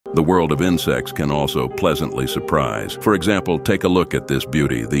The world of insects can also pleasantly surprise. For example, take a look at this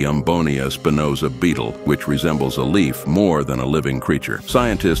beauty, the Umbonia Spinosa beetle, which resembles a leaf more than a living creature.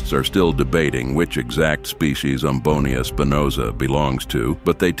 Scientists are still debating which exact species Umbonia spinosa belongs to,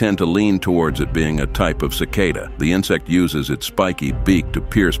 but they tend to lean towards it being a type of cicada. The insect uses its spiky beak to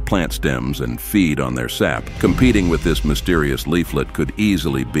pierce plant stems and feed on their sap. Competing with this mysterious leaflet could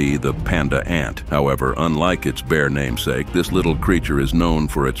easily be the panda-ant. However, unlike its bear namesake, this little creature is known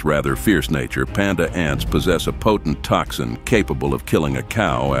for its rather fierce nature. Panda-ants possess a potent toxin capable of killing a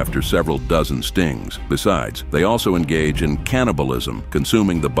cow after several dozen stings. Besides, they also engage in cannibalism,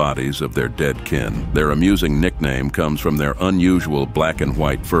 consuming the bodies of their dead kin. Their amusing nickname comes from their unusual black and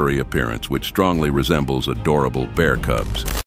white furry appearance, which strongly resembles adorable bear cubs.